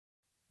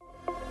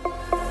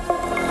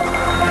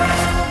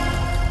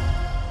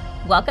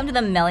Welcome to the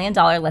 $1 Million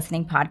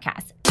Listening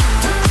Podcast.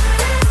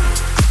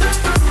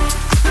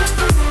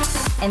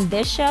 In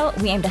this show,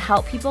 we aim to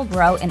help people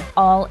grow in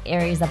all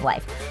areas of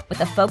life with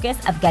the focus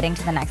of getting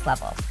to the next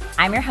level.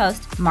 I'm your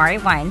host, Mari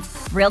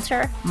Wines,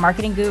 realtor,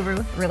 marketing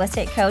guru, real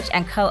estate coach,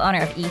 and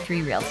co-owner of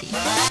E3 Realty.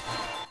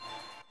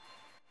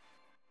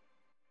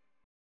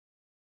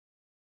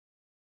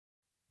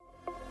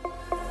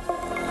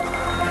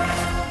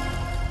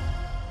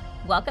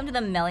 Welcome to the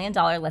 $1 Million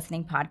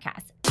Listening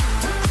Podcast.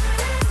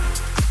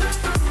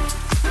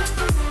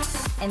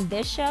 In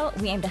this show,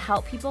 we aim to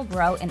help people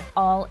grow in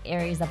all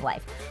areas of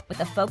life with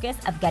the focus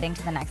of getting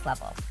to the next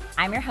level.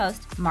 I'm your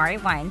host, Mari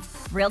Wines,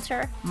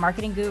 realtor,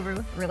 marketing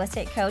guru, real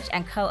estate coach,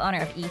 and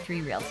co-owner of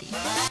E3 Realty.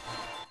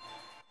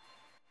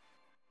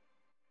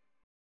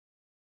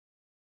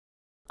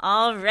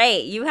 All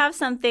right, you have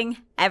something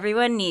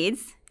everyone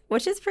needs,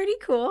 which is pretty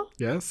cool.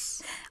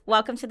 Yes.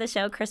 Welcome to the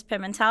show, Chris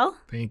Pimentel.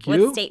 Thank you.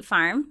 With State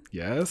Farm.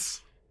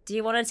 Yes. Do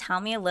you want to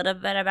tell me a little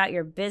bit about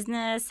your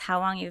business, how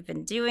long you've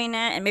been doing it,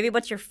 and maybe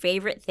what's your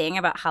favorite thing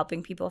about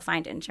helping people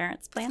find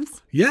insurance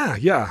plans?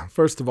 Yeah.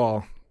 First of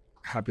all,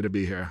 happy to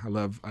be here. I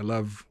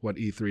love what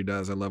E3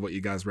 does. I love what you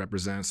guys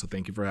represent. So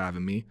thank you for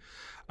having me.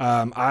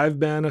 I've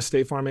been a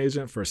State Farm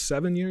agent for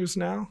 7 years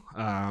now.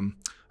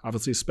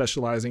 Obviously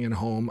specializing in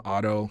home,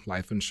 auto,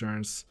 life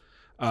insurance.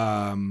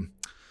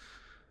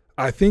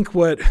 I think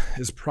what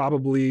is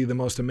probably the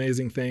most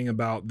amazing thing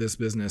about this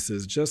business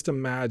is just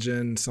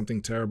imagine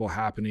something terrible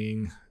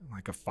happening,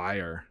 like a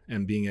fire,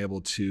 and being able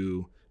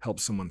to help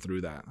someone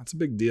through that. That's a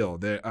big deal.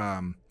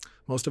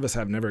 Most of us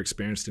have never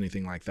experienced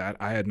anything like that.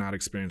 I had not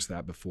experienced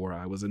that before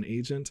I was an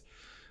agent.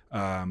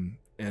 And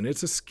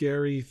it's a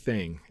scary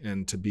thing.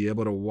 And to be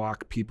able to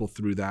walk people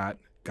through that,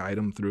 guide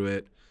them through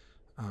it,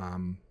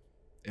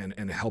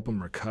 and help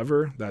them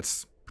recover,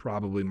 that's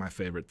probably my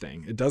favorite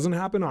thing. It doesn't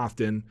happen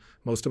often.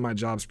 Most of my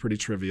job's pretty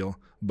trivial,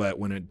 but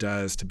when it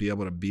does, to be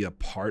able to be a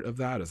part of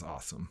that is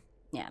awesome.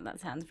 Yeah, that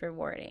sounds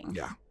rewarding.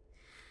 Yeah.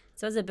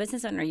 So as a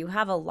business owner, you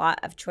have a lot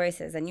of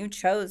choices and you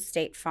chose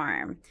State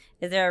Farm.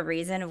 Is there a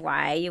reason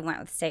why you went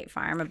with State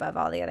Farm above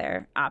all the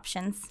other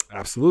options?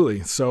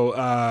 Absolutely. So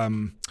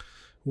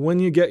when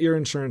you get your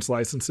insurance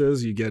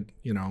licenses, you get,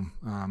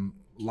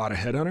 a lot of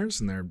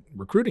headhunters and they're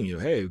recruiting you.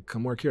 Hey,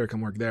 come work here,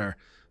 come work there.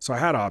 So I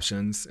had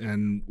options,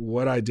 and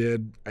what I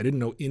didn't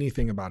know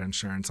anything about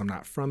insurance. I'm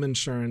not from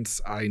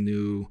insurance. I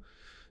knew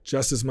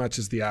just as much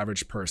as the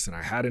average person.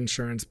 I had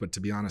insurance, but to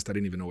be honest, I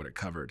didn't even know what it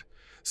covered.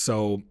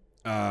 So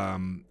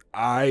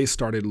I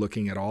started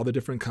looking at all the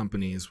different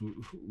companies.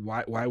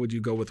 Why would you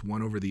go with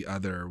one over the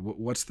other?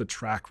 What's the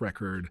track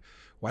record?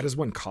 Why does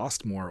one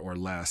cost more or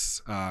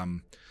less?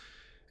 And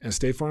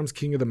State Farm's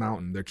king of the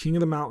mountain. They're king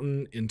of the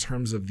mountain in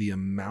terms of the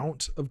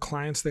amount of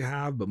clients they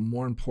have, but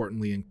more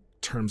importantly, in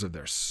terms of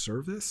their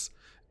service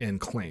and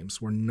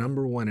claims. We're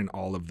number one in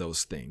all of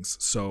those things.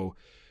 So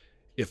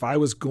if I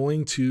was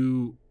going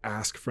to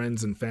ask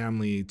friends and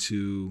family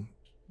to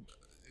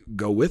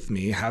go with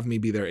me, have me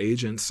be their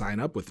agent, sign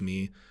up with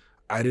me,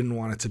 I didn't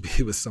want it to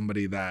be with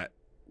somebody that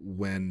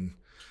when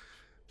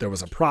there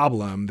was a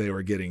problem, they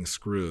were getting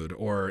screwed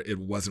or it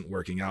wasn't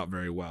working out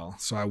very well.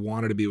 So I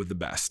wanted to be with the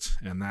best.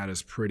 And that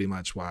is pretty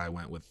much why I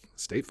went with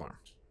State Farm.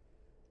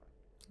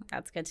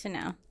 That's good to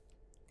know.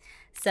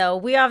 So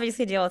we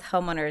obviously deal with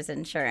homeowners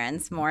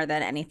insurance more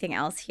than anything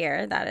else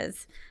here. That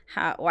is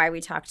why we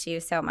talk to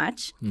you so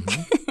much.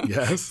 Mm-hmm.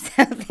 Yes.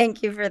 So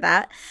thank you for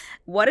that.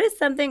 What is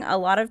something a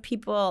lot of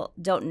people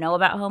don't know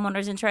about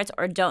homeowners insurance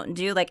or don't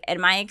do? Like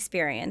in my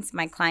experience,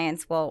 my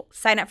clients will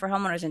sign up for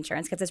homeowners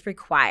insurance because it's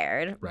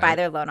required by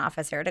their loan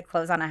officer to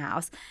close on a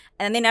house,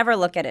 and then they never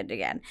look at it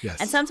again.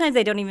 Yes. And sometimes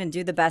they don't even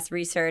do the best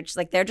research.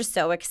 Like they're just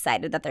so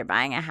excited that they're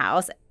buying a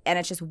house, and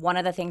it's just one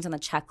of the things on the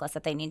checklist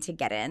that they need to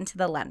get into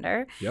the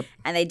lender. Yep.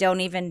 And they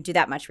don't even do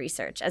that much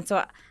research. And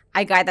so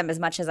I guide them as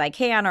much as I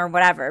can or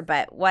whatever.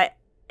 But what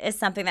is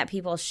something that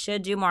people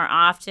should do more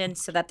often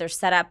so that they're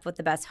set up with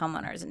the best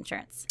homeowners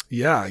insurance?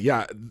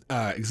 Yeah.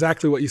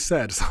 Exactly what you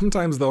said.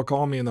 Sometimes they'll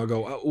call me and they'll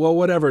go, oh, well,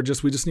 whatever,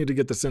 we just need to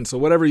get this in. So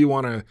whatever you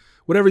want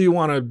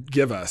to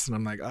give us. And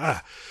I'm like,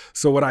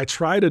 So what I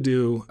try to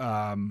do,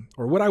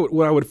 or what I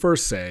would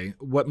first say,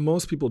 what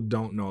most people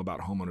don't know about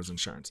homeowners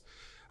insurance,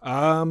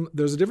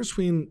 there's a difference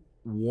between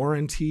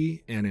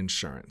warranty and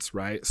insurance,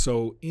 right?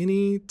 So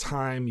any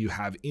time you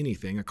have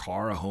anything, a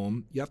car, a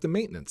home, you have to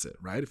maintenance it,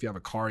 right? If you have a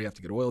car, you have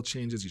to get oil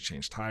changes, you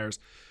change tires.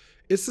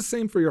 It's the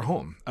same for your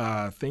home.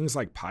 Things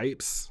like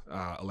pipes,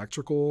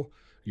 electrical,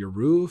 your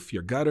roof,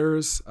 your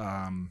gutters,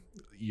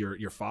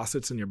 your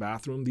faucets in your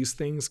bathroom, these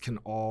things can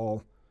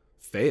all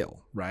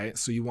fail, right?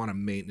 So you want to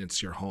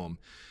maintenance your home.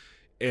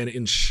 And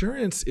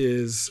insurance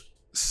is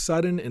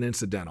sudden and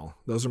incidental.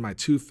 Those are my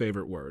two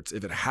favorite words.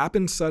 If it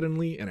happened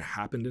suddenly and it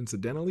happened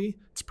incidentally,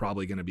 it's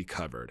probably going to be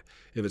covered.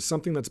 If it's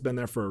something that's been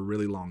there for a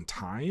really long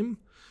time,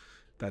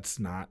 that's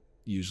not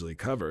usually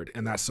covered,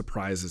 and that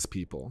surprises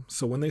people.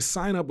 So when they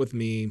sign up with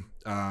me,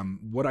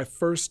 what I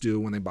first do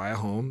when they buy a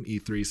home,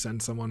 E3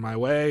 sends someone my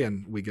way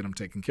and we get them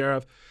taken care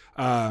of.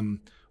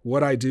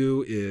 What I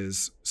do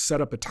is set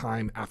up a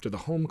time after the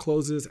home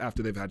closes,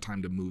 after they've had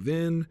time to move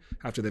in,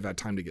 after they've had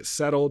time to get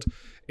settled,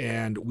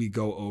 and we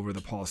go over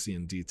the policy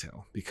in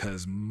detail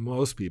because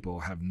most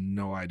people have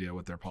no idea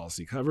what their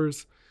policy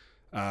covers,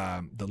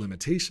 the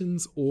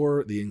limitations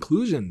or the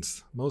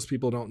inclusions. Most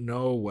people don't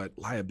know what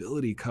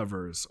liability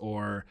covers,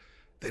 or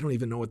they don't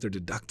even know what their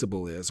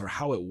deductible is or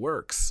how it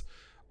works,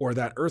 or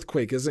that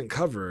earthquake isn't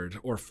covered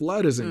or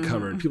flood isn't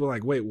covered. People are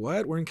like, wait,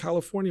 what? We're in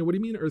California. What do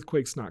you mean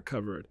earthquake's not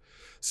covered?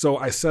 So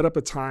I set up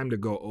a time to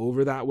go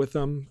over that with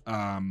them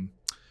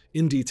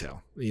in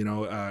detail,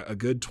 a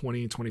good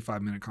 20,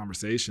 25-minute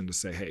conversation to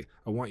say, hey,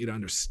 I want you to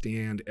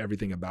understand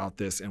everything about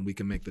this and we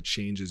can make the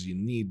changes you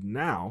need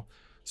now.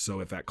 So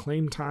if at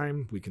claim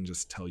time, we can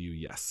just tell you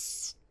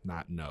yes,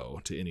 not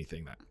no to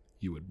anything that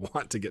you would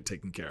want to get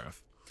taken care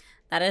of.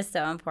 That is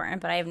so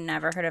important, but I've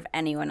never heard of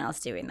anyone else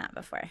doing that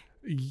before.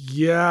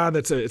 Yeah,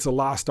 it's a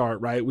lost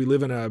art, right? We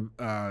live in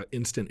a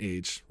instant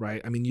age,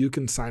 right? I mean, you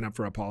can sign up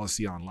for a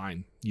policy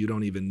online. You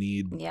don't even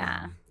need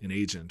an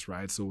agent,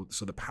 right? So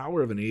the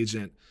power of an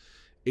agent,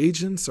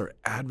 agents are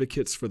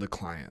advocates for the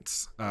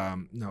clients.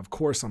 Now, of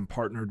course, I'm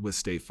partnered with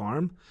State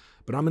Farm,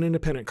 but I'm an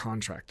independent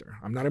contractor.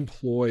 I'm not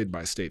employed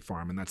by State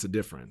Farm, and that's a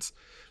difference.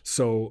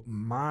 So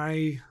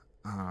my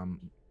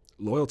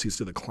loyalties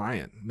to the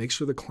client. Make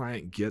sure the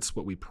client gets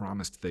what we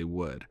promised they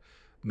would.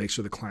 Make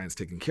sure the client's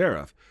taken care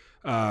of.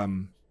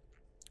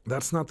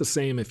 That's not the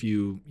same if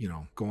you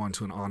go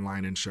onto an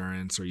online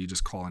insurance or you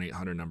just call an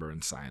 800 number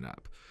and sign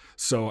up.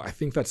 So I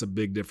think that's a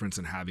big difference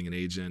in having an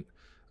agent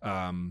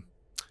and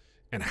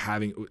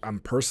I'm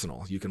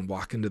personal. You can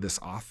walk into this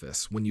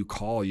office. When you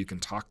call, you can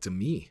talk to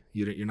me.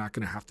 You're not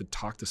going to have to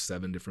talk to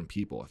 7 different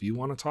people. If you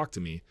want to talk to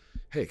me,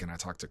 hey, can I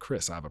talk to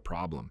Chris? I have a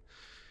problem.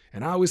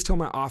 And I always tell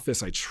my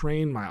office, I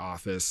train my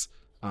office,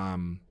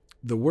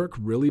 the work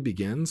really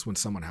begins when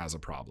someone has a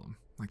problem.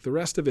 Like the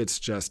rest of it's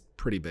just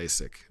pretty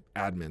basic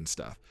admin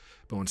stuff.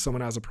 But when someone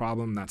has a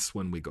problem, that's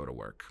when we go to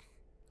work.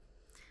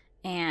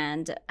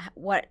 And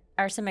what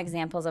are some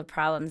examples of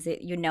problems that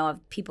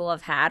of people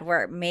have had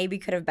where it maybe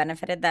could have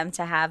benefited them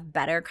to have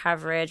better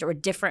coverage or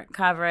different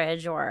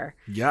coverage or?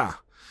 Yeah.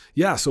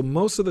 So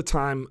most of the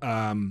time,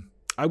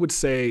 I would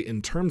say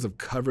in terms of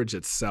coverage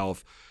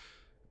itself,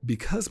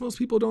 because most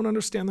people don't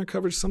understand their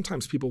coverage,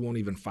 sometimes people won't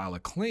even file a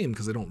claim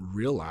because they don't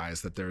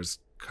realize that there's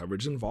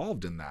coverage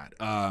involved in that.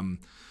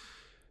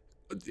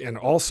 And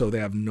also they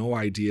have no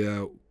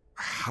idea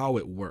how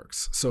it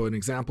works. So an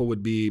example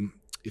would be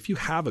if you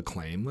have a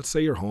claim, let's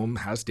say your home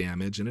has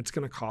damage and it's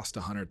going to cost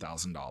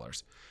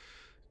 $100,000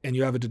 and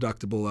you have a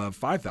deductible of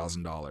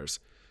 $5,000.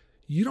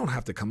 You don't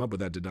have to come up with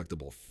that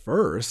deductible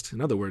first.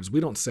 In other words, we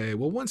don't say,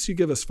 well, once you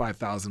give us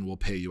 $5,000, we'll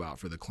pay you out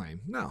for the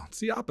claim. No, it's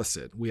the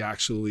opposite. We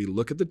actually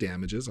look at the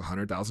damages,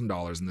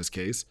 $100,000 in this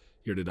case.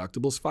 Your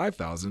deductible's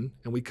 $5,000,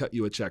 and we cut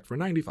you a check for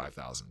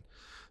 $95,000.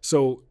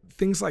 So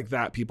things like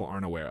that people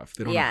aren't aware of.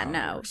 They don't know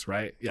how it works,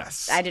 right?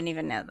 Yes. I didn't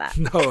even know that.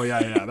 No,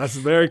 yeah. That's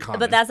very common.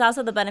 But that's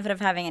also the benefit of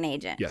having an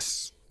agent.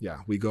 Yes. Yeah,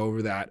 we go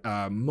over that.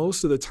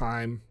 Most of the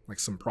time, like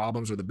some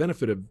problems or the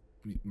benefit of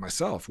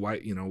myself,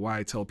 why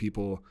I tell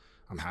people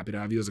I'm happy to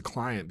have you as a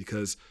client,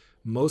 because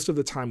most of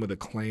the time with a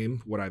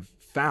claim, what I've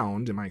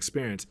found in my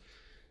experience,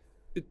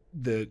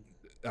 the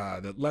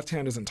left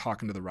hand isn't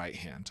talking to the right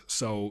hand.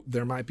 So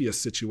there might be a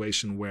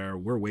situation where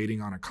we're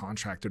waiting on a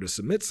contractor to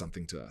submit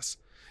something to us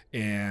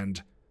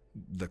and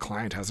the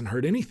client hasn't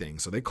heard anything.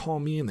 So they call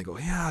me and they go,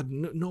 yeah,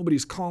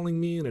 nobody's calling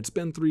me and it's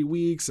been 3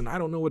 weeks and I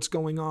don't know what's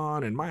going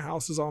on and my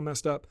house is all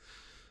messed up.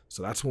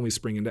 So that's when we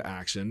spring into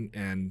action,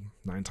 and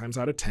 9 times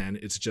out of 10,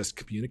 it's just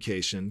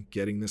communication,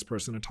 getting this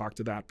person to talk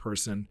to that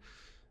person,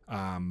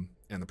 and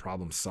the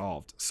problem's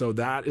solved. So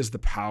that is the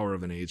power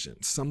of an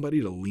agent,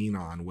 somebody to lean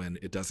on when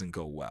it doesn't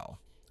go well.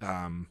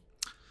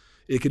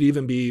 It could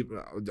even be,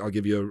 I'll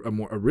give you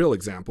a real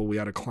example. We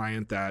had a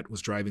client that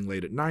was driving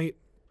late at night.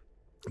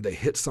 They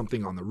hit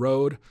something on the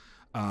road.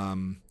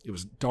 It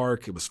was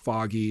dark, it was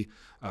foggy.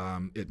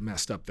 It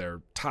messed up their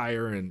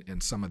tire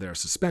and some of their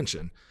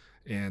suspension.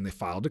 And they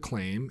filed a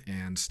claim,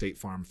 and State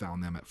Farm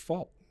found them at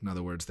fault. In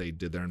other words, they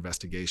did their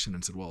investigation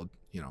and said, well,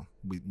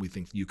 we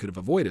think you could have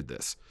avoided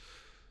this.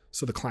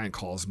 So the client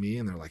calls me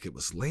and they're like, it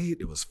was late,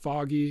 it was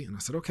foggy. And I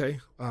said, okay,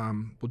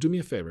 well, do me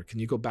a favor. Can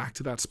you go back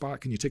to that spot?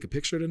 Can you take a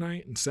picture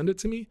tonight and send it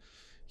to me?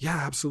 Yeah,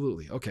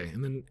 absolutely. Okay.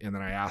 And then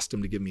I asked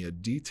him to give me a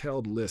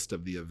detailed list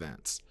of the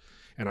events,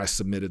 and I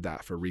submitted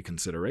that for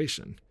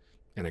reconsideration,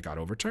 and it got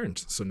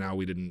overturned. So now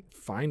we didn't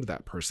find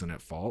that person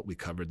at fault. We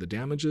covered the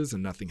damages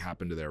and nothing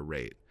happened to their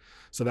rate.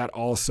 So that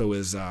also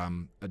is a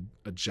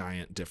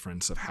giant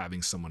difference of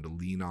having someone to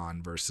lean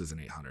on versus an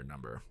 800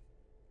 number.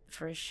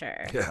 For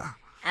sure. Yeah.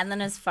 And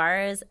then as far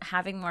as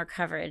having more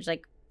coverage,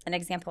 like an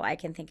example I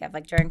can think of,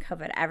 like during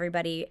COVID,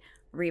 everybody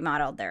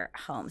remodeled their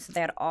homes. So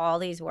they had all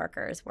these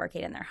workers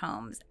working in their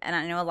homes. And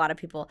I know a lot of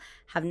people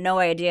have no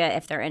idea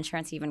if their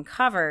insurance even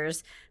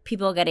covers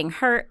people getting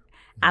hurt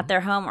at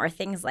their home or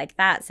things like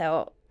that.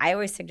 So I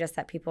always suggest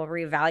that people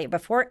reevaluate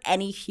before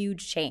any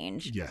huge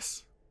change.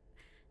 Yes.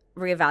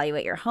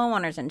 reevaluate your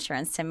homeowner's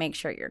insurance to make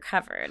sure you're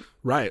covered.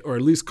 Right. Or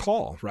at least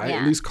call, right?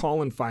 Yeah. At least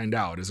call and find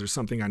out, is there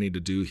something I need to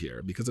do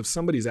here? Because if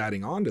somebody's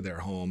adding on to their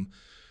home,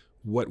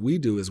 what we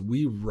do is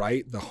we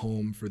write the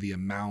home for the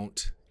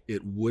amount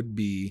it would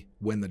be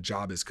when the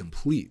job is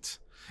complete.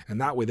 And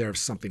that way there, if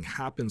something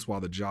happens while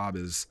the job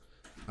is,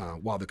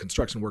 while the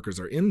construction workers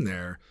are in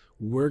there,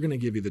 we're going to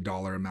give you the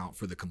dollar amount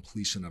for the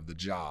completion of the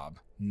job,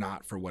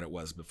 not for what it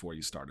was before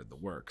you started the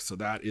work. So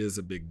that is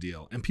a big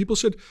deal. And people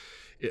should,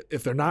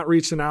 if they're not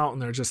reaching out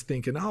and they're just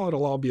thinking, oh,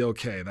 it'll all be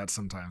okay, that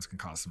sometimes can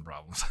cause some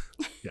problems.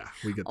 Yeah,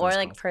 we get those Or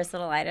like calls.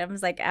 personal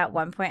items. Like at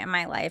one point in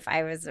my life,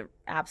 I was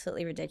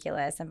absolutely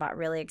ridiculous and bought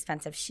really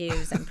expensive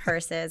shoes and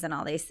purses and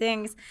all these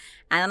things.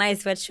 And then I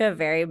switched to a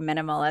very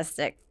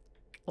minimalistic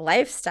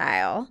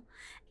lifestyle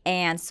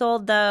and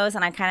sold those.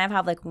 And I kind of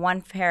have like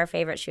one pair of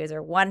favorite shoes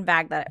or one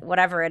bag, that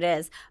whatever it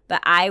is.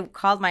 But I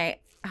called my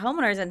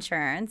homeowner's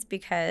insurance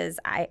because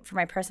for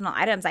my personal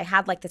items, I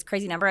had like this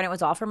crazy number and it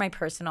was all for my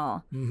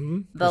personal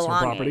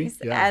belongings.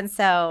 Yeah. And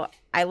so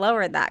I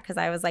lowered that because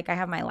I was like, I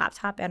have my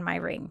laptop and my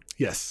ring.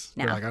 Yes.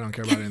 No. You're like, I don't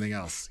care about anything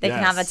else. They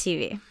can have a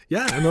TV.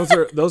 Yeah, and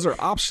those are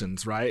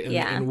options, right? And,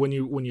 Yeah. and when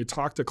you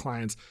talk to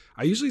clients,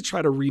 I usually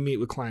try to re-meet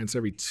with clients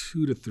every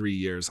 2 to 3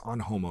 years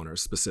on homeowners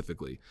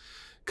specifically,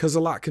 because a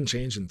lot can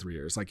change in 3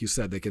 years. Like you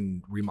said, they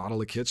can remodel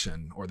a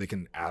kitchen, or they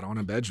can add on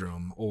a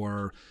bedroom,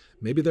 or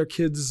maybe their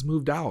kids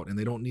moved out and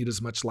they don't need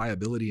as much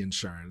liability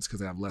insurance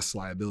because they have less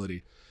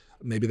liability.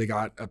 Maybe they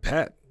got a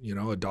pet,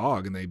 a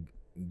dog, and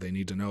they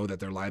need to know that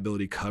their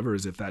liability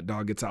covers if that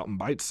dog gets out and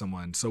bites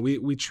someone. So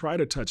we try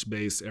to touch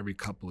base every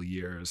couple of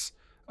years,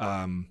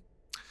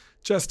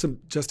 just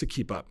to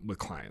keep up with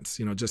clients,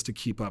 just to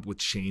keep up with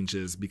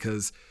changes,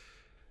 because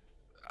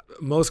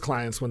most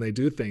clients, when they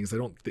do things,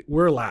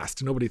 we're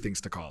last. Nobody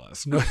thinks to call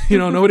us. No,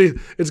 nobody.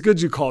 It's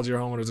good you called your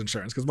homeowner's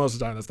insurance, because most of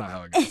the time that's not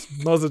how it goes.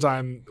 Most of the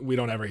time we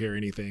don't ever hear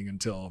anything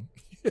until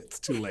it's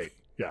too late.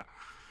 Yeah.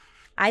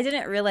 I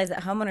didn't realize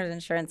that homeowner's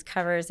insurance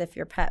covers if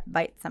your pet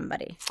bites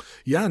somebody.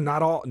 Yeah,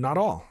 not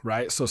all,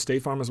 right? So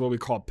State Farm is what we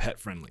call pet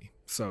friendly.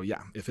 So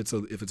yeah, if it's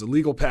a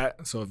legal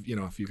pet, so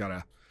if you got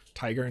a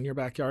tiger in your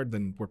backyard,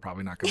 then we're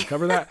probably not going to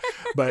cover that.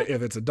 But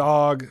if it's a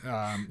dog,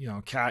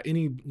 cat,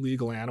 any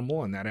legal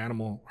animal, and that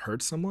animal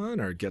hurts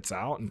someone or gets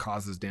out and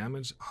causes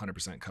damage,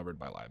 100% covered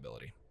by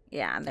liability.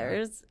 Yeah,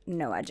 there's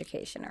no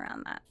education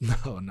around that.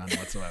 No, none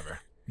whatsoever.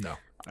 No,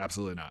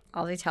 absolutely not.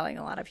 I'll be telling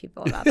a lot of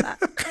people about that.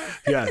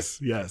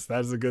 Yes,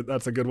 that's a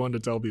good one to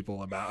tell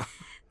people about.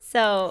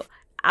 So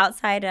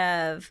outside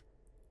of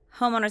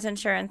homeowners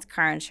insurance,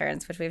 car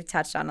insurance, which we've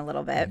touched on a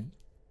little bit,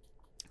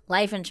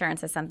 life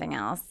insurance is something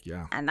else.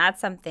 Yeah. And that's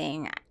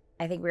something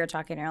I think we were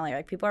talking earlier.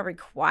 Like, people are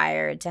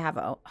required to have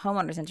a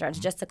homeowner's insurance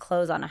just to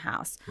close on a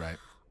house. Right.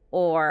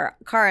 Or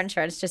car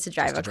insurance just to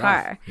drive a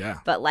car. Yeah.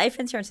 But life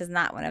insurance is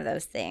not one of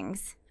those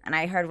things. And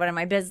I heard one of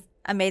my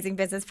amazing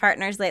business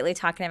partners lately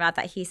talking about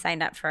that he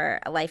signed up for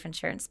a life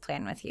insurance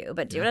plan with you.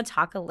 But do you want to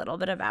talk a little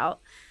bit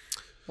about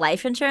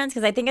life insurance?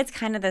 Because I think it's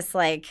kind of this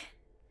like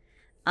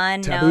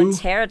unknown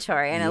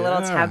territory and a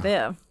little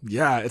taboo.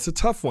 Yeah, it's a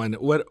tough one.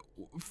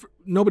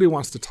 Nobody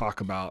wants to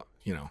talk about,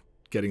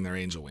 getting their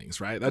angel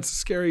wings, right? That's a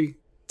scary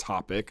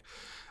topic.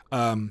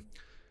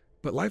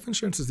 But life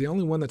insurance is the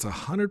only one that's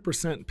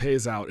 100%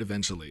 pays out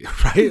eventually,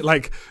 right?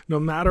 Like, no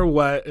matter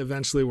what,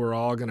 eventually we're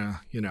all gonna,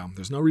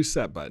 there's no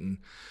reset button.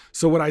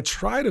 So what I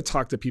try to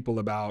talk to people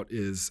about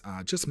is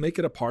just make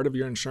it a part of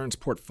your insurance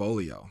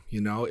portfolio.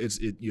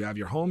 You have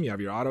your home, you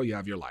have your auto, you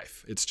have your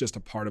life. It's just a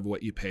part of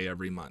what you pay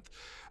every month.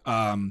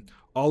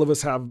 All of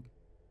us have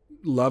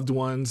loved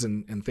ones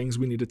and things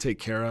we need to take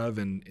care of.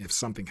 And if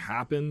something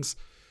happens,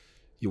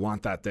 you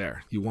want that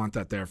there. You want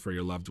that there for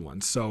your loved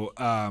ones. So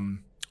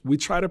we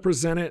try to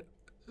present it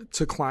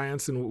to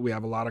clients, and we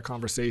have a lot of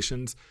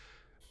conversations.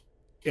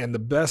 And the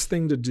best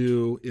thing to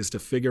do is to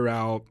figure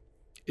out,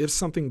 if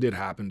something did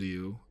happen to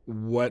you,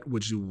 what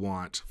would you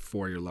want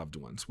for your loved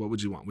ones? What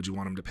would you want? Would you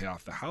want them to pay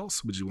off the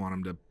house? Would you want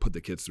them to put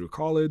the kids through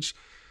college?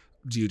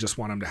 Do you just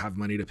want them to have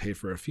money to pay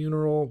for a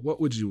funeral?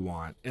 What would you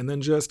want? And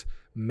then just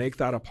make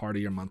that a part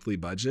of your monthly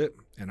budget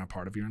and a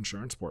part of your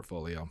insurance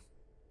portfolio.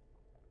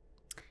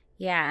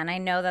 Yeah, and I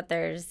know that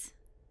there's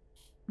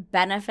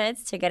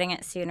benefits to getting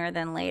it sooner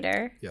than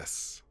later.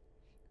 Yes.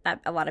 That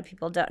a lot of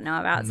people don't know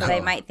about. So they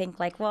might think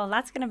like, well,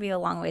 that's going to be a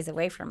long ways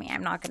away from me.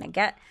 I'm not going to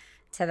get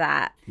to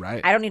that.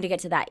 Right. I don't need to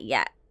get to that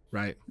yet.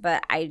 Right.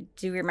 But I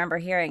do remember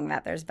hearing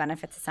that there's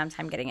benefits to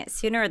sometime getting it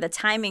sooner. The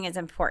timing is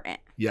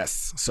important.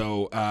 Yes.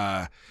 So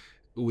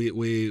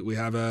we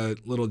have a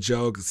little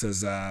joke that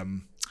says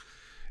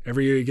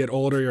every year you get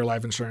older, your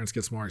life insurance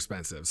gets more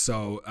expensive.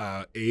 So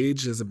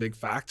age is a big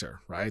factor,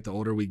 right? The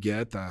older we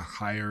get, the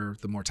higher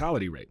the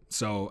mortality rate.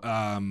 So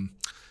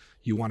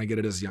you want to get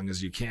it as young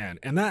as you can.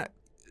 And that,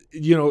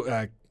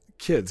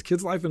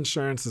 kids life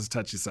insurance is a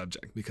touchy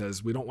subject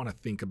because we don't want to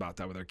think about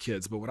that with our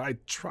kids. But what I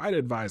try to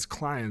advise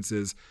clients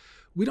is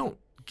we don't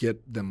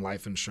get them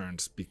life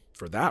insurance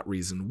for that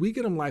reason. We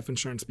get them life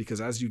insurance because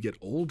as you get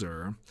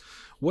older,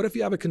 what if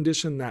you have a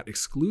condition that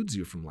excludes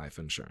you from life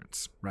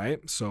insurance,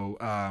 right? So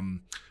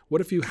what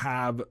if you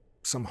have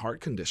some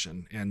heart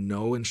condition and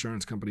no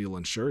insurance company will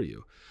insure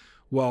you.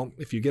 Well,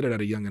 if you get it at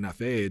a young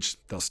enough age,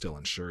 they'll still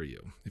insure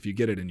you. If you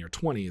get it in your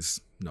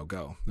 20s, no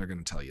go. They're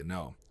going to tell you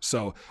no.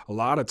 So a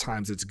lot of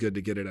times it's good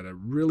to get it at a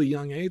really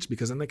young age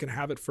because then they can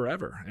have it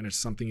forever. And it's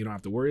something you don't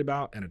have to worry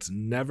about. And it's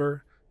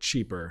never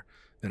cheaper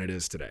than it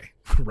is today,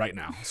 right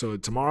now. So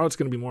tomorrow it's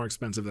going to be more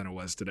expensive than it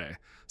was today.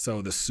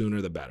 So the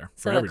sooner the better.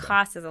 So the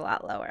cost is a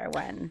lot lower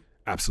when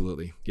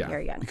absolutely, yeah,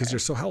 you're younger. Because you're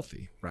so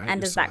healthy, right? And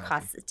does that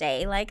cost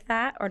stay like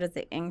that, or does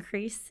it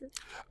increase?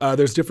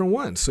 There's different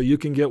ones. So you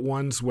can get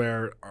ones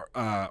where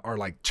are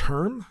like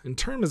term. And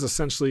term is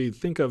essentially,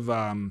 think of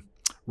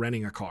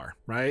renting a car,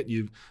 right?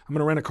 I'm going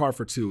to rent a car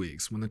for 2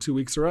 weeks. When the 2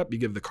 weeks are up, you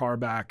give the car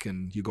back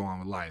and you go on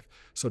with life.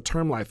 So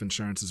term life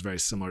insurance is very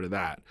similar to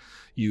that.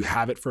 You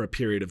have it for a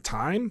period of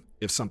time.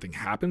 If something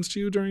happens to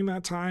you during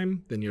that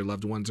time, then your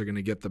loved ones are going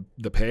to get the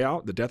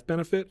payout, the death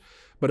benefit.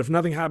 But if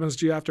nothing happens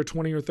to you after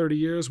 20 or 30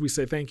 years, we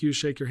say thank you,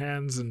 shake your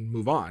hands, and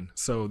move on.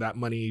 So that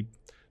money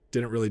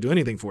didn't really do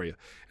anything for you.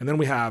 And then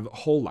we have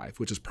whole life,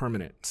 which is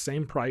permanent.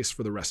 Same price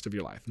for the rest of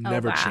your life.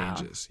 Never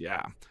changes.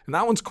 Yeah. And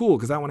that one's cool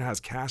because that one has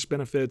cash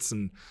benefits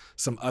and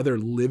some other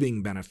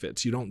living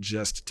benefits. You don't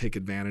just take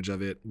advantage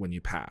of it when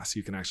you pass.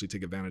 You can actually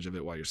take advantage of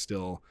it while you're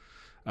still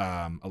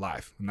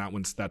alive.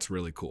 And that's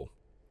really cool.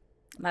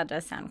 That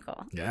does sound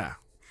cool. Yeah.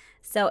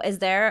 So is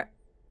there,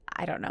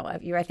 I don't know,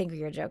 I think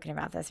we were joking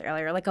about this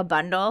earlier, like a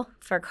bundle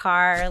for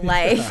car,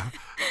 life?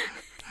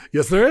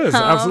 Yes, there is.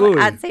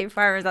 Absolutely. At Safe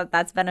Harbors,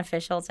 that's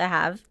beneficial to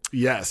have.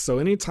 Yes. So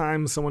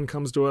anytime someone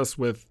comes to us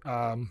with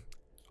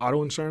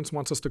auto insurance,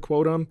 wants us to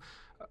quote them,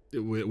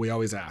 we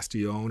always ask, do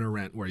you own or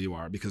rent where you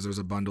are? Because there's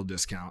a bundle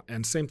discount.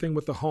 And same thing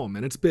with the home.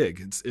 And it's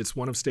big. It's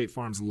one of State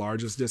Farm's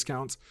largest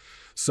discounts.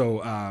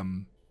 So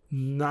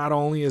not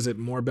only is it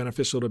more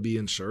beneficial to be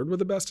insured with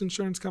the best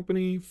insurance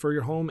company for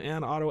your home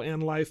and auto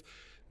and life,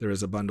 there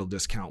is a bundle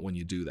discount when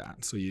you do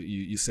that. So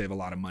you save a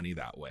lot of money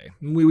that way.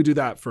 And we would do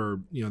that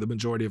for, the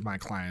majority of my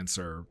clients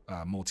are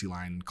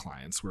multi-line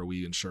clients where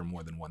we insure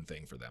more than one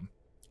thing for them.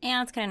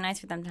 And it's kind of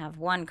nice for them to have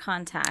one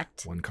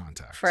contact. One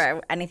contact.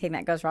 For anything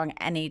that goes wrong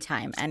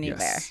anytime, anywhere.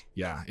 Yes.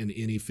 Yeah, in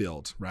any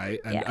field, right?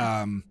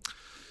 And,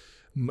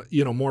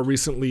 more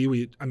recently,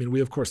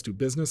 we of course do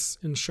business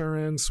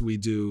insurance. We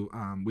do,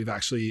 we've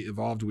actually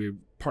evolved. We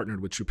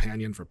partnered with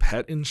Trupanion for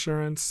pet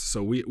insurance.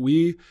 So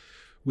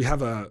we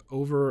have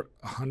over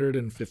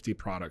 150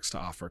 products to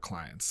offer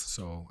clients.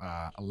 So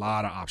a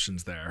lot of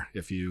options there.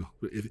 If you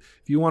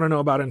want to know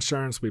about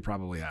insurance, we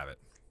probably have it.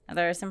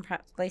 There are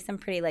probably some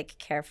pretty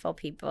careful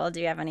people. Do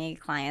you have any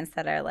clients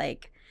that are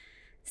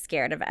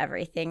scared of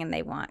everything and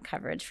they want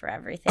coverage for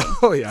everything?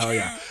 Oh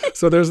yeah.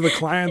 So there's the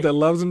client that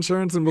loves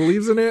insurance and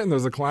believes in it, and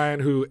there's a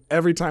client who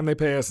every time they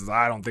pay us says,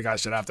 I don't think I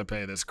should have to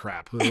pay this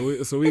crap.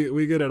 So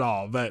we get it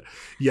all. But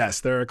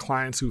yes, there are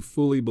clients who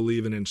fully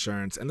believe in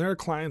insurance, and there are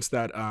clients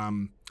that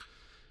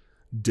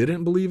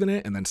didn't believe in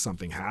it and then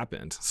something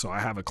happened. So I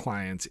have a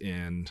client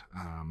in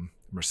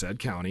Merced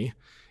County,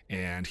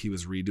 and he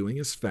was redoing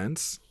his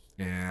fence,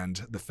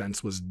 and the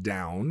fence was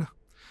down,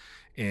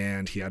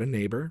 and he had a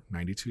neighbor,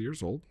 92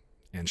 years old,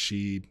 and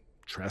she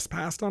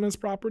trespassed on his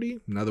property.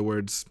 In other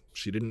words,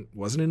 she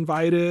wasn't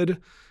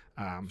invited.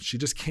 She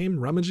just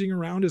came rummaging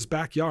around his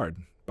backyard.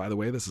 By the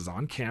way, this is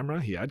on camera.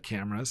 He had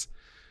cameras.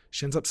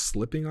 She ends up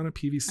slipping on a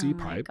PVC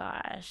pipe. Oh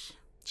my gosh.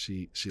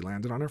 She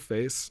landed on her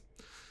face.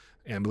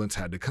 Ambulance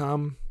had to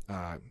come.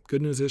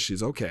 Good news is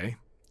she's okay.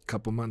 A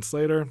couple months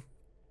later,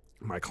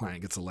 my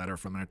client gets a letter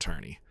from an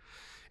attorney.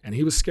 And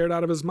he was scared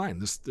out of his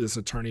mind. This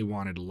attorney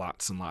wanted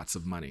lots and lots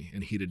of money,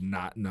 and he did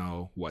not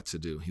know what to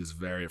do. He was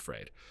very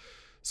afraid.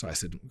 So I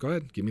said, go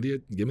ahead,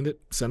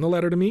 send the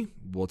letter to me.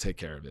 We'll take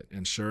care of it.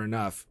 And sure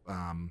enough,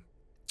 I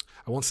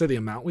won't say the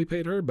amount we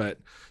paid her, but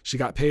she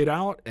got paid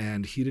out,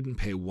 and he didn't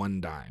pay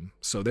one dime.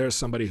 So there's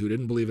somebody who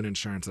didn't believe in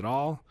insurance at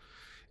all,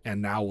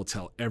 and now will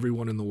tell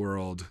everyone in the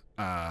world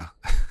how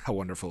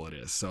wonderful it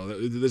is. So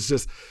it's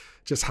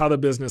just how the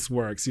business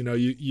works.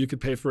 You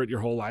could pay for it your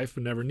whole life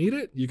and never need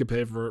it. You could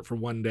pay for it for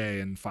one day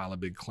and file a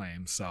big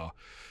claim. So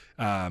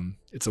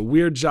it's a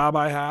weird job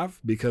I have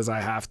because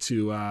I have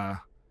to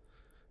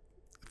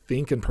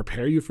think and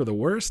prepare you for the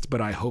worst,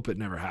 but I hope it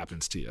never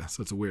happens to you.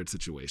 So it's a weird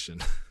situation.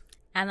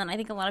 And then I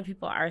think a lot of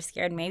people are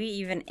scared, maybe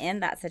even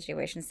in that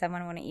situation,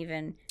 someone wouldn't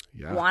even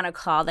want to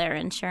call their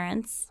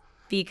insurance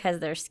because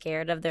they're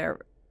scared of their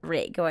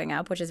rate going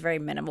up, which is very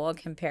minimal in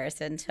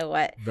comparison to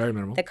what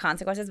the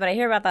consequences. But I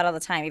hear about that all the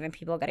time, even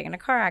people getting in a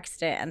car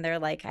accident and they're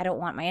like, I don't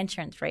want my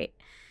insurance rate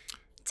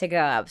to go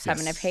up, so I'm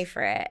going to pay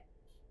for it.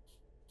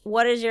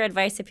 What is your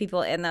advice to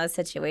people in those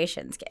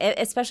situations,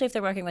 especially if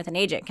they're working with an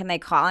agent? Can they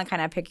call and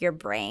kind of pick your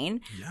brain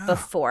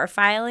before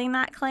filing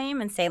that claim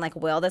and saying,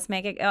 will this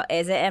make it go?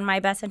 Is it in my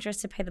best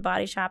interest to pay the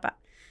body shop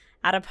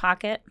out of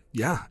pocket?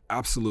 Yeah,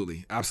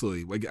 absolutely.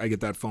 Absolutely. I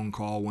get that phone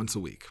call once a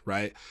week,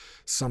 right?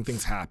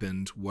 Something's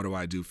happened. What do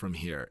I do from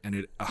here? And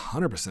it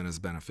 100% is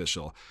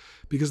beneficial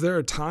because there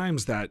are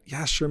times that,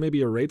 sure, maybe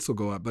your rates will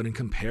go up, but in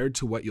compared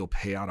to what you'll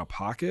pay out of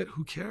pocket,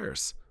 who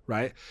cares?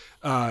 right?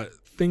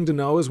 Thing to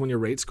know is when your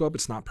rates go up,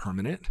 it's not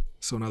permanent.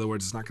 So in other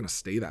words, it's not going to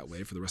stay that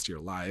way for the rest of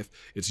your life.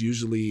 It's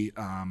usually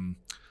the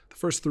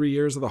first 3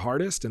 years are the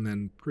hardest and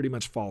then pretty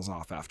much falls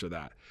off after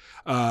that.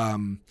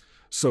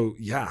 So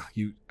yeah,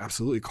 you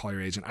absolutely call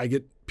your agent. I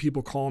get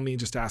people call me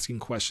just asking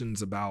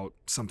questions about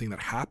something that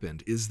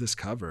happened. Is this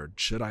covered?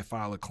 Should I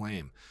file a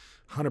claim?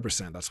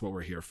 100%. That's what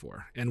we're here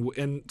for.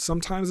 And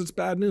sometimes it's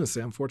bad news.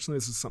 Say, unfortunately,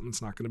 this is something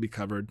that's not going to be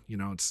covered.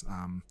 It's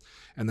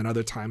and then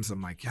other times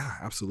I'm like, yeah,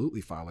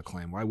 absolutely file a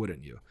claim. Why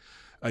wouldn't you?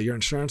 Your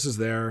insurance is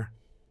there.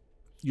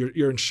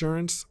 Your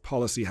insurance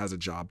policy has a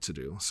job to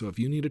do. So if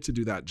you needed to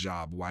do that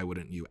job, why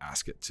wouldn't you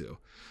ask it to?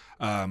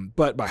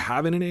 But by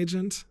having an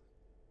agent,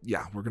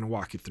 yeah, we're going to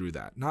walk you through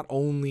that. Not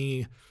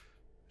only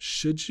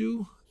should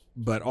you,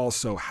 but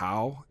also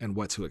how and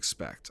what to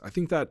expect. I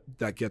think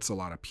that gets a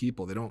lot of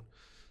people.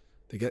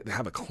 They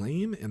have a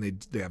claim and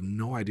they have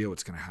no idea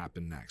what's going to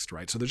happen next,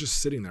 right? So they're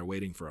just sitting there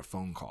waiting for a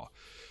phone call.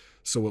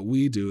 So what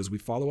we do is we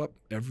follow up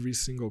every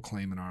single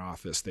claim in our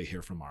office. They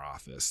hear from our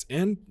office.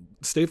 And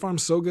State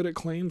Farm's so good at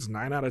claims,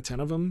 9 out of 10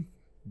 of them,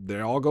 they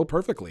all go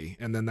perfectly.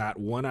 And then that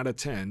 1 out of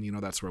 10,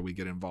 that's where we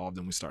get involved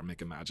and we start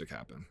making magic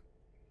happen.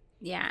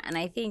 Yeah, and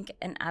I think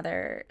in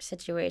other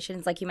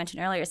situations, like you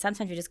mentioned earlier,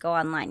 sometimes you just go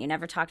online. You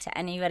never talk to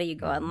anybody. You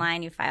go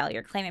online, you file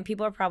your claim, and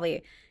people are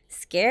probably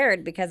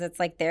scared because it's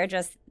like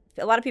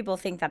a lot of people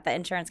think that the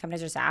insurance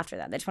companies are just after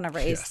that. They just want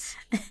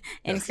to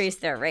increase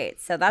their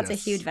rates. So that's a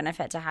huge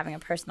benefit to having a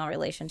personal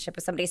relationship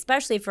with somebody,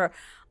 especially for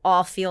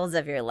all fields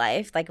of your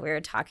life, like we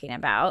were talking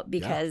about,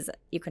 because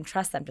you can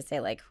trust them to say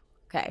like,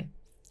 okay,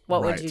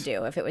 what would you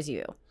do if it was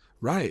you?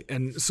 Right.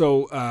 And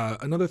so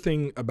another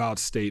thing about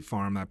State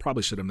Farm I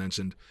probably should have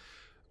mentioned,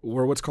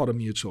 we're what's called a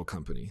mutual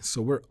company.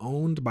 So we're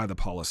owned by the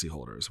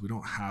policyholders. We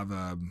don't have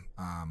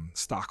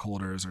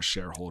stockholders or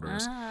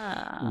shareholders.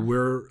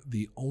 We're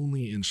the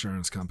only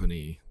insurance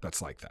company that's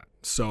like that.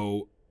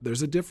 So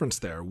there's a difference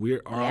there.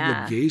 Our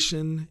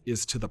obligation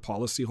is to the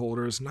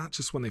policyholders, not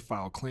just when they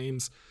file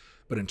claims,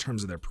 but in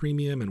terms of their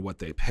premium and what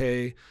they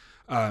pay.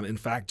 In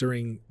fact,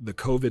 during the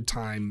COVID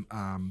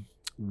time,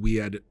 we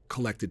had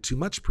collected too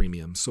much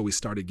premium, so we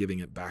started giving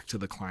it back to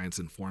the clients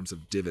in forms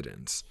of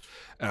dividends.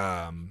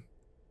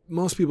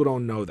 Most people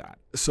don't know that.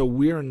 So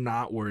we're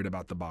not worried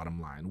about the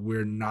bottom line.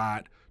 We're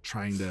not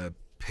trying to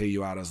pay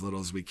you out as little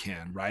as we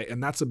can, right?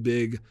 And that's a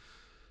big,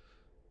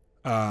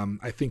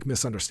 I think,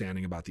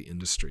 misunderstanding about the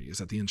industry is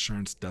that the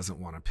insurance doesn't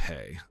want to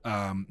pay.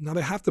 Now,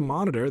 they have to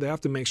monitor. They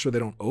have to make sure they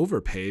don't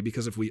overpay,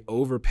 because if we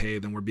overpay,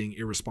 then we're being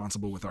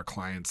irresponsible with our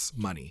clients'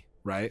 money,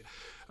 right?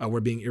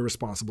 We're being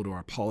irresponsible to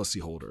our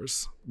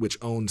policyholders, which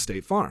own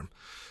State Farm.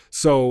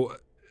 So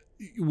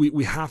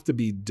we have to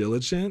be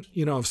diligent.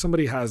 If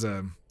somebody has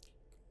a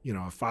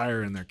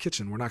fire in their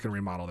kitchen, we're not going to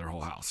remodel their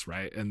whole house,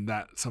 right? And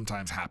that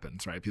sometimes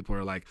happens, right? People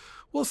are like,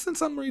 well,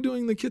 since I'm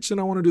redoing the kitchen,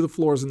 I want to do the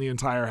floors in the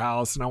entire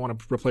house and I want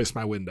to replace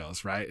my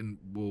windows, right? And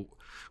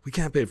we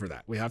can't pay for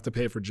that. We have to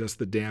pay for just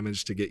the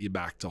damage to get you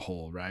back to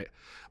whole, right?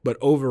 But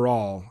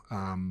overall,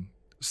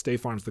 State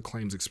Farm's the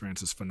claims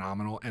experience is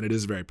phenomenal, and it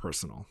is very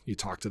personal. You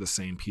talk to the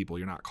same people.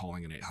 You're not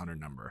calling an 800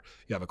 number.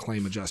 You have a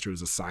claim adjuster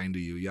who's assigned to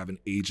you. You have an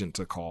agent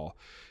to call,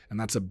 and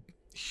that's a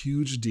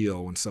huge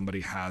deal when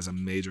somebody has a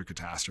major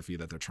catastrophe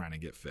that they're trying to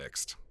get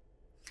fixed.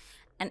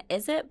 And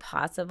is it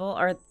possible,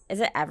 or is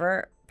it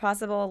ever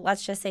possible,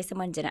 let's just say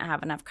someone didn't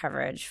have enough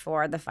coverage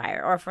for the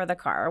fire or for the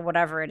car or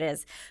whatever it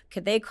is,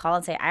 could they call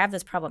and say, I have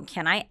this problem,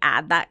 can I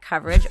add that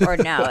coverage, or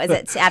no? Is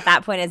it at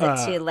that point, is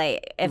it too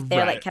late? If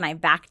they're like, can I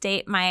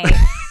backdate my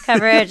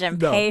coverage and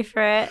pay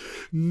for it?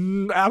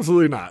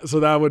 Absolutely not. So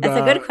that's a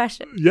good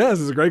question. Yes,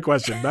 it's a great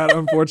question. That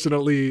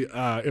unfortunately,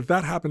 if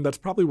that happened, that's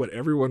probably what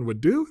everyone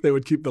would do. They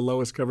would keep the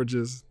lowest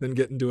coverages, then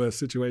get into a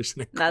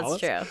situation and call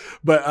us. True.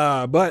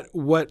 But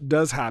what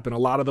does happen, a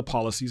lot of the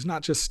policies,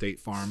 not just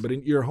State Farm, but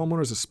in your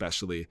homeowners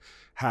especially,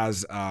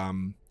 has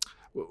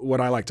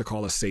what I like to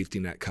call a safety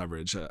net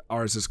coverage.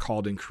 Ours is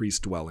called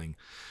increased dwelling.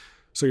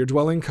 So your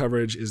dwelling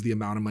coverage is the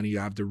amount of money you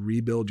have to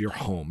rebuild your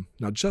home.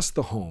 Now, just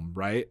the home,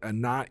 right?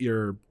 And not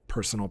your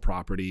personal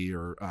property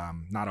or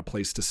not a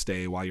place to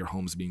stay while your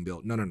home's being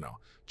built. No.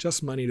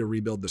 Just money to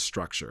rebuild the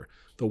structure,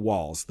 the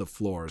walls, the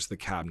floors, the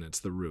cabinets,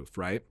 the roof,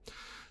 right?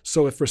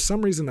 So if for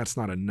some reason that's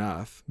not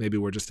enough, maybe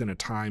we're just in a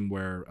time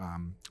where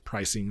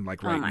pricing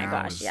like right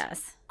now is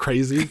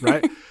crazy,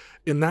 right?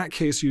 In that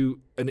case,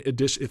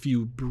 if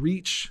you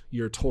breach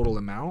your total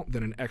amount,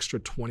 then an extra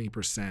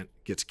 20%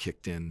 gets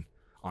kicked in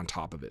on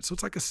top of it. So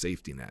it's like a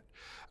safety net.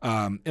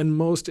 And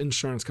most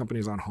insurance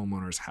companies on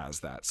homeowners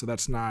has that. So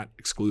that's not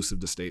exclusive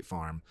to State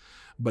Farm,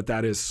 but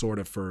that is sort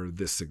of for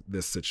this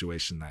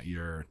situation that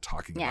you're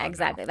talking about. Yeah,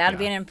 exactly. That would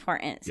be an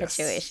important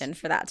situation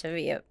for that to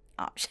be an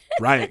option.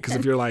 Right. Because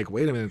if you're like,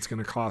 wait a minute, it's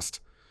going to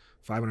cost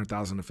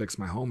 $500,000 to fix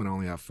my home and I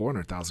only have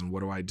 $400,000. What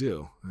do I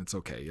do? It's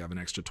okay. You have an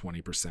extra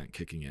 20%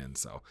 kicking in.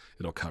 So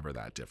it'll cover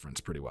that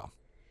difference pretty well.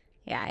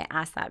 Yeah, I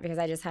asked that because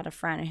I just had a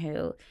friend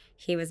who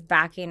he was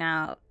backing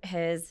out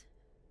his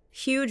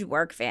huge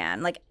work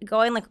van, like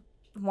going like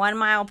 1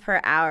 mile per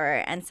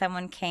hour and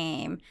someone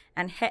came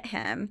and hit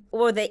him,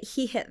 or that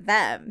he hit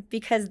them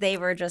because they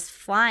were just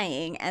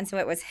flying. And so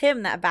it was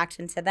him that backed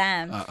into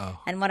them.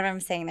 And one of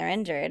them saying they're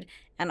injured.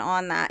 And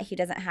on that, he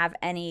doesn't have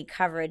any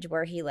coverage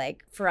where he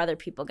like for other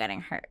people getting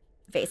hurt.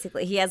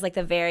 Basically, he has like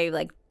the very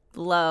like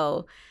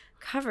low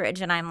coverage.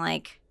 And I'm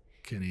like,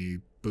 can he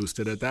boost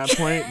it at that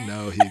point?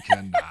 No, he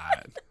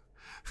cannot.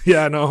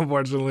 Yeah, no,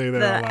 unfortunately.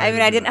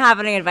 I didn't have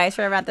any advice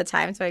for him at the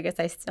time, so I guess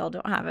I still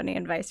don't have any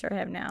advice for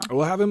him now.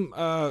 Well, have him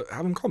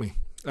call me.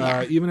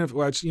 Yeah. Even if,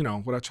 what I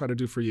try to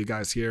do for you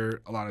guys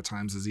here a lot of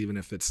times is even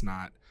if it's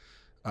not,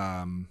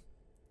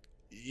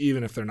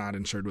 even if they're not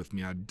insured with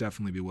me, I'd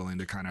definitely be willing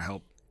to kind of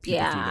help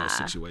people through those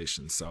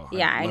situations. So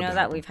I know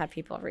that we've had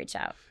people reach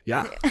out.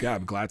 Yeah,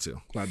 I'm glad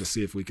to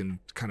see if we can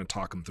kind of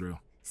talk them through.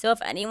 So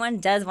if anyone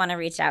does want to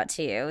reach out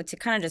to you to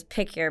kind of just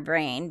pick your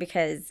brain,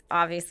 because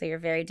obviously you're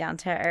very down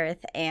to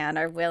earth and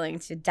are willing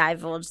to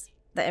divulge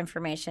the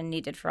information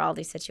needed for all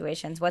these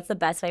situations, what's the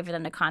best way for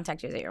them to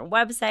contact you? Is it your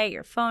website,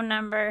 your phone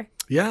number?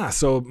 Yeah,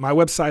 so my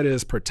website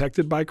is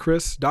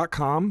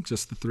protectedbychris.com,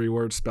 just the 3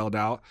 words spelled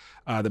out.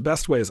 The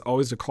best way is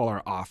always to call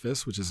our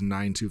office, which is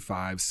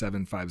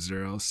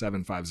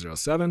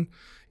 925-750-7507.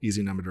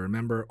 Easy number to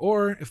remember.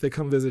 Or if they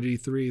come visit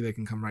E3, they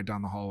can come right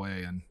down the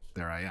hallway and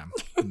there I am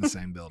in the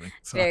same building.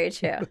 So. Very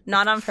true.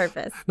 Not on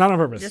purpose. Not on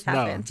purpose. Just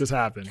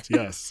happened.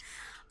 Yes.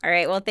 All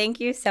right. Well, thank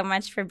you so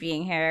much for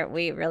being here.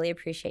 We really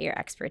appreciate your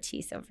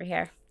expertise over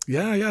here.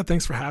 Yeah.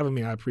 Thanks for having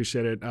me. I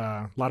appreciate it.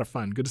 A lot of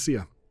fun. Good to see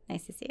you.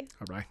 Nice to see you.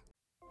 All right.